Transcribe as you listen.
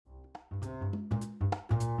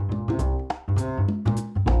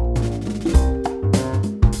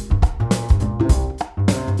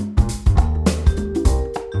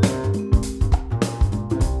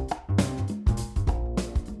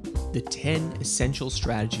Essential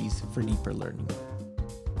Strategies for Deeper Learning.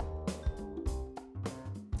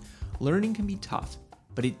 Learning can be tough,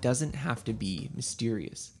 but it doesn't have to be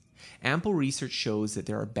mysterious. Ample research shows that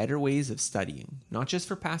there are better ways of studying, not just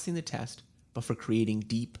for passing the test, but for creating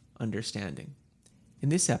deep understanding. In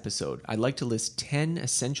this episode, I'd like to list 10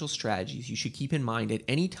 essential strategies you should keep in mind at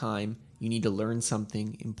any time you need to learn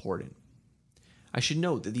something important. I should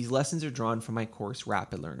note that these lessons are drawn from my course,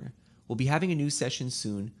 Rapid Learner. We'll be having a new session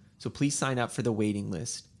soon, so please sign up for the waiting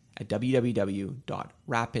list at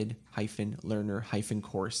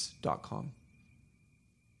www.rapid-learner-course.com.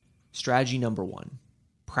 Strategy number 1.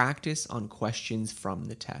 Practice on questions from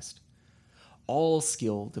the test. All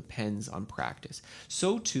skill depends on practice.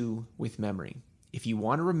 So too with memory. If you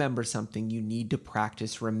want to remember something, you need to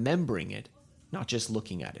practice remembering it, not just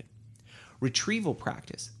looking at it. Retrieval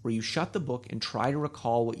practice, where you shut the book and try to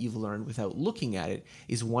recall what you've learned without looking at it,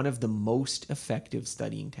 is one of the most effective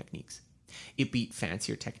studying techniques. It beat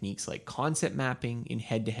fancier techniques like concept mapping in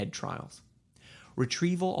head-to-head trials.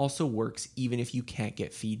 Retrieval also works even if you can't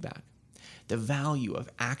get feedback. The value of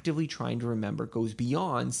actively trying to remember goes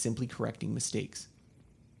beyond simply correcting mistakes.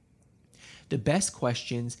 The best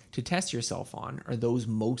questions to test yourself on are those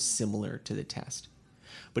most similar to the test.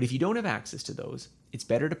 But if you don't have access to those, it's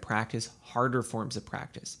better to practice harder forms of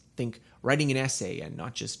practice. Think writing an essay and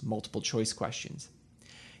not just multiple choice questions.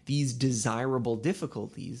 These desirable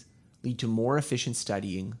difficulties lead to more efficient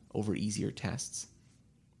studying over easier tests.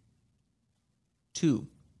 2.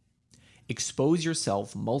 Expose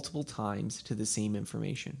yourself multiple times to the same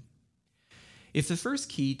information. If the first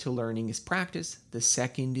key to learning is practice, the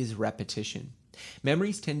second is repetition.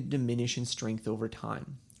 Memories tend to diminish in strength over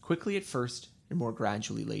time, quickly at first and more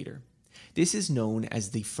gradually later. This is known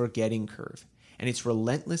as the forgetting curve, and its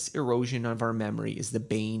relentless erosion of our memory is the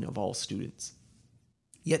bane of all students.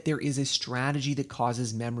 Yet there is a strategy that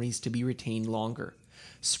causes memories to be retained longer,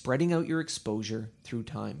 spreading out your exposure through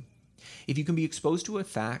time. If you can be exposed to a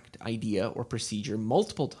fact, idea, or procedure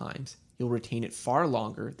multiple times, you'll retain it far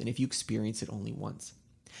longer than if you experience it only once.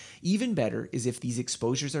 Even better is if these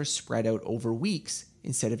exposures are spread out over weeks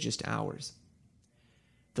instead of just hours.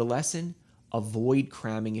 The lesson: avoid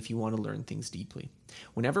cramming if you want to learn things deeply.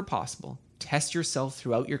 Whenever possible, test yourself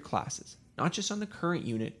throughout your classes, not just on the current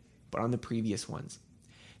unit, but on the previous ones.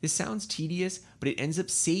 This sounds tedious, but it ends up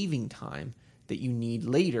saving time that you need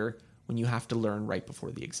later when you have to learn right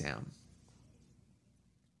before the exam.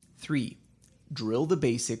 3. Drill the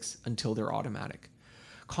basics until they're automatic.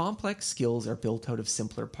 Complex skills are built out of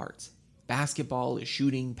simpler parts. Basketball is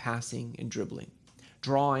shooting, passing, and dribbling.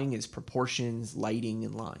 Drawing is proportions, lighting,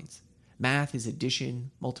 and lines. Math is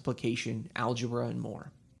addition, multiplication, algebra, and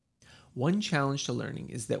more. One challenge to learning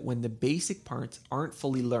is that when the basic parts aren't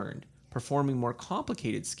fully learned, performing more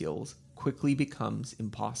complicated skills quickly becomes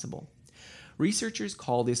impossible. Researchers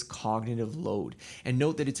call this cognitive load and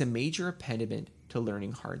note that it's a major impediment to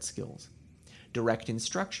learning hard skills. Direct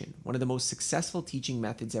instruction, one of the most successful teaching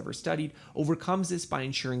methods ever studied, overcomes this by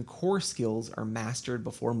ensuring core skills are mastered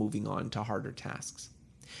before moving on to harder tasks.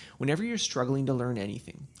 Whenever you're struggling to learn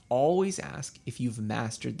anything, always ask if you've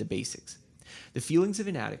mastered the basics. The feelings of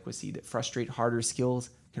inadequacy that frustrate harder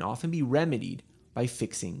skills can often be remedied by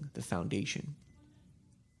fixing the foundation.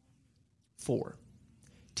 4.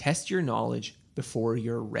 Test your knowledge before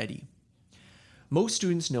you're ready. Most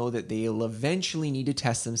students know that they'll eventually need to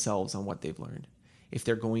test themselves on what they've learned, if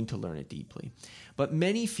they're going to learn it deeply. But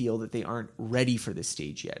many feel that they aren't ready for this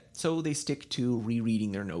stage yet, so they stick to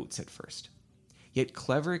rereading their notes at first. Yet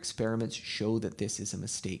clever experiments show that this is a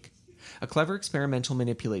mistake. A clever experimental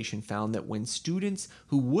manipulation found that when students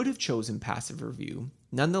who would have chosen passive review,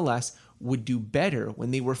 nonetheless would do better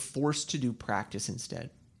when they were forced to do practice instead.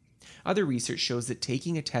 Other research shows that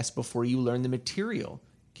taking a test before you learn the material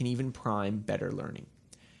can even prime better learning.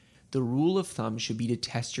 The rule of thumb should be to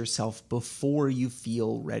test yourself before you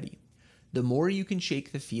feel ready. The more you can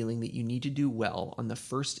shake the feeling that you need to do well on the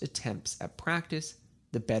first attempts at practice,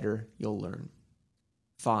 the better you'll learn.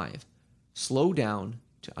 5. Slow down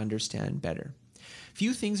to understand better.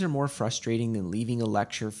 Few things are more frustrating than leaving a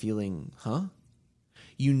lecture feeling,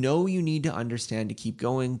 You know you need to understand to keep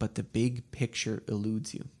going, but the big picture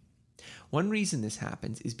eludes you. One reason this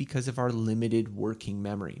happens is because of our limited working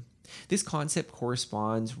memory. This concept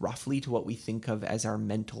corresponds roughly to what we think of as our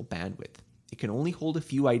mental bandwidth. It can only hold a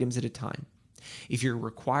few items at a time. If you're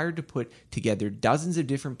required to put together dozens of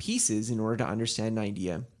different pieces in order to understand an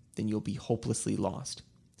idea, then you'll be hopelessly lost.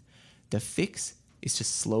 The fix is to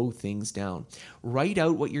slow things down. Write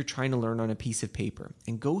out what you're trying to learn on a piece of paper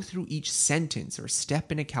and go through each sentence or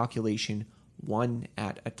step in a calculation one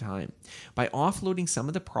at a time. By offloading some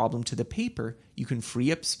of the problem to the paper, you can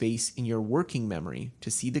free up space in your working memory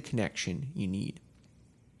to see the connection you need.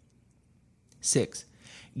 6.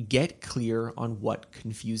 Get clear on what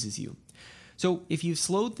confuses you. So if you've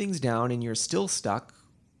slowed things down and you're still stuck,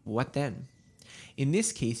 what then? In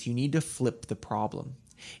this case, you need to flip the problem.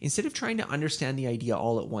 Instead of trying to understand the idea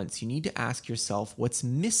all at once, you need to ask yourself what's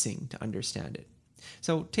missing to understand it.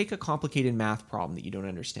 So take a complicated math problem that you don't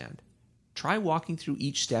understand. Try walking through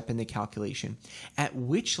each step in the calculation. At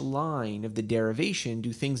which line of the derivation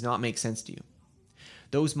do things not make sense to you?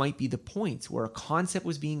 Those might be the points where a concept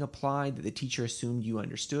was being applied that the teacher assumed you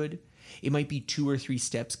understood. It might be 2 or 3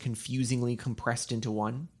 steps confusingly compressed into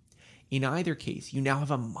one. In either case, you now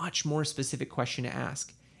have a much more specific question to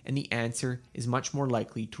ask, and the answer is much more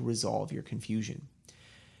likely to resolve your confusion.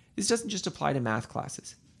 This doesn't just apply to math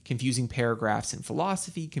classes. Confusing paragraphs in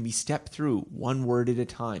philosophy can be stepped through one word at a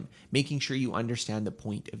time, making sure you understand the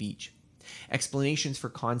point of each. Explanations for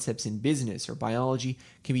concepts in business or biology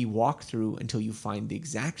can be walked through until you find the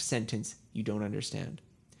exact sentence you don't understand.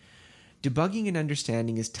 Debugging and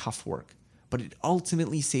understanding is tough work, but it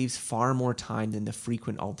ultimately saves far more time than the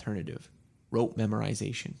frequent alternative, rote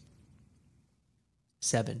memorization.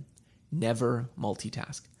 7. Never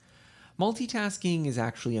multitask. Multitasking is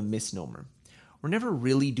actually a misnomer. We're never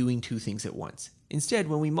really doing 2 things at once. Instead,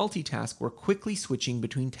 when we multitask, we're quickly switching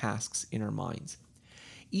between tasks in our minds.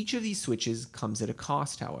 Each of these switches comes at a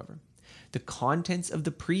cost, however. The contents of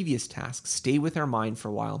the previous task stay with our mind for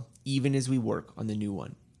a while, even as we work on the new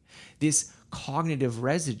one. This cognitive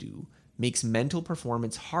residue makes mental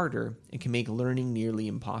performance harder and can make learning nearly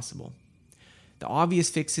impossible. The obvious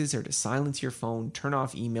fixes are to silence your phone, turn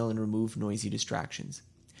off email, and remove noisy distractions.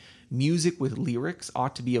 Music with lyrics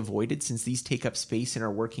ought to be avoided since these take up space in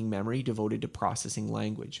our working memory devoted to processing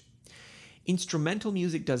language. Instrumental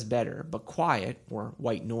music does better, but quiet, or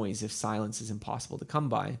white noise if silence is impossible to come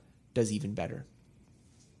by, does even better.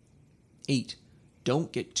 8.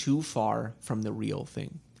 Don't get too far from the real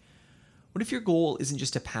thing. What if your goal isn't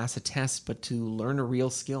just to pass a test, but to learn a real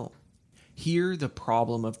skill? Here, the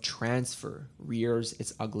problem of transfer rears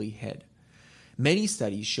its ugly head. Many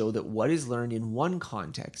studies show that what is learned in one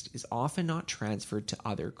context is often not transferred to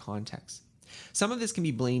other contexts. Some of this can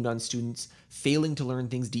be blamed on students failing to learn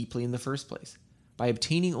things deeply in the first place. By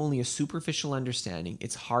obtaining only a superficial understanding,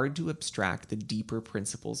 it's hard to abstract the deeper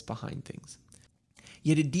principles behind things.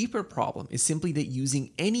 Yet a deeper problem is simply that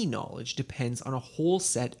using any knowledge depends on a whole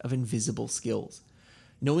set of invisible skills.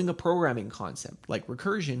 Knowing a programming concept, like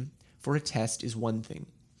recursion, for a test is one thing.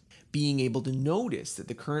 Being able to notice that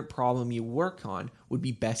the current problem you work on would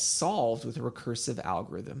be best solved with a recursive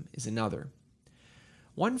algorithm is another.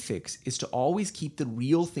 One fix is to always keep the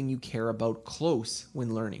real thing you care about close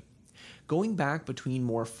when learning. Going back between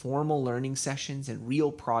more formal learning sessions and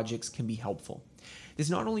real projects can be helpful. This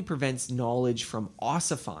not only prevents knowledge from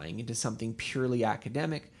ossifying into something purely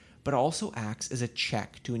academic, but also acts as a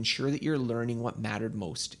check to ensure that you're learning what mattered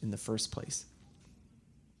most in the first place.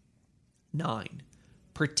 9.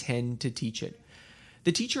 Pretend to teach it.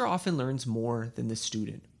 The teacher often learns more than the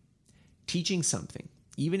student. Teaching something,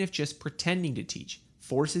 even if just pretending to teach,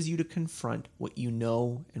 forces you to confront what you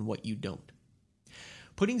know and what you don't.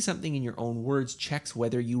 Putting something in your own words checks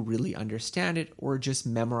whether you really understand it or just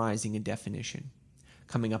memorizing a definition.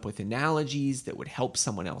 Coming up with analogies that would help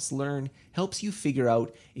someone else learn helps you figure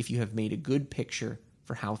out if you have made a good picture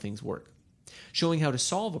for how things work. Showing how to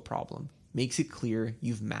solve a problem makes it clear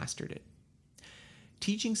you've mastered it.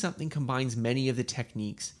 Teaching something combines many of the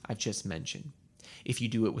techniques I've just mentioned. If you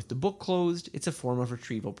do it with the book closed, it's a form of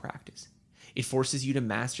retrieval practice. It forces you to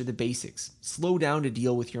master the basics, slow down to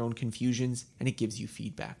deal with your own confusions, and it gives you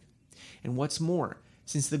feedback. And what's more,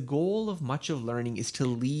 since the goal of much of learning is to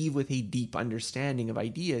leave with a deep understanding of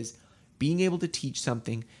ideas, being able to teach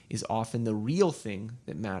something is often the real thing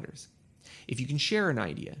that matters. If you can share an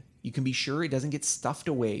idea, you can be sure it doesn't get stuffed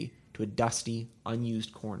away to a dusty,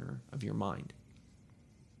 unused corner of your mind.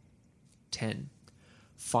 10.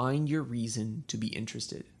 Find your reason to be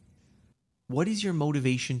interested. What is your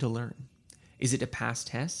motivation to learn? Is it to pass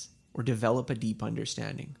tests or develop a deep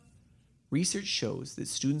understanding? Research shows that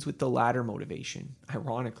students with the latter motivation,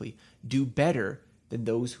 ironically, do better than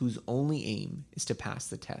those whose only aim is to pass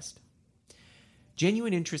the test.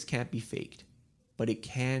 Genuine interest can't be faked, but it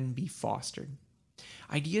can be fostered.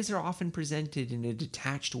 Ideas are often presented in a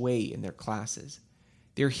detached way in their classes.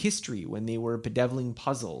 Their history when they were bedeviling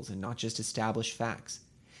puzzles and not just established facts,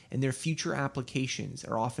 and their future applications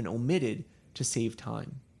are often omitted to save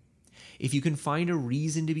time. If you can find a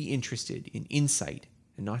reason to be interested in insight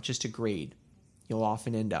and not just a grade, you'll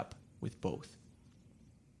often end up with both.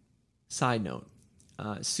 Side note,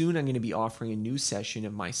 soon I'm going to be offering a new session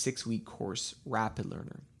of my 6-week course, Rapid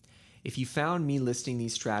Learner. If you found me listing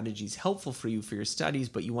these strategies helpful for you for your studies,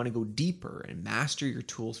 but you want to go deeper and master your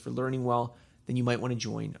tools for learning well, then you might want to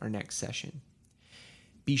join our next session.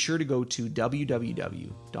 Be sure to go to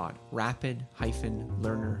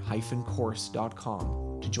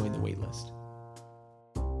www.rapid-learner-course.com to join the waitlist.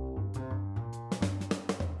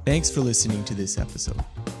 Thanks for listening to this episode.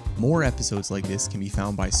 More episodes like this can be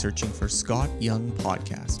found by searching for Scott Young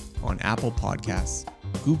Podcast on Apple Podcasts,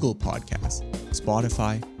 Google Podcasts,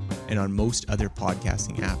 Spotify, and on most other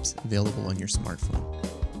podcasting apps available on your smartphone.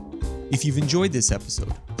 If you've enjoyed this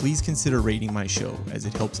episode, please consider rating my show as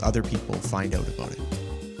it helps other people find out about it.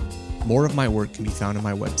 More of my work can be found on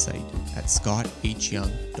my website at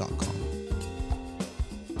scotthyoung.com.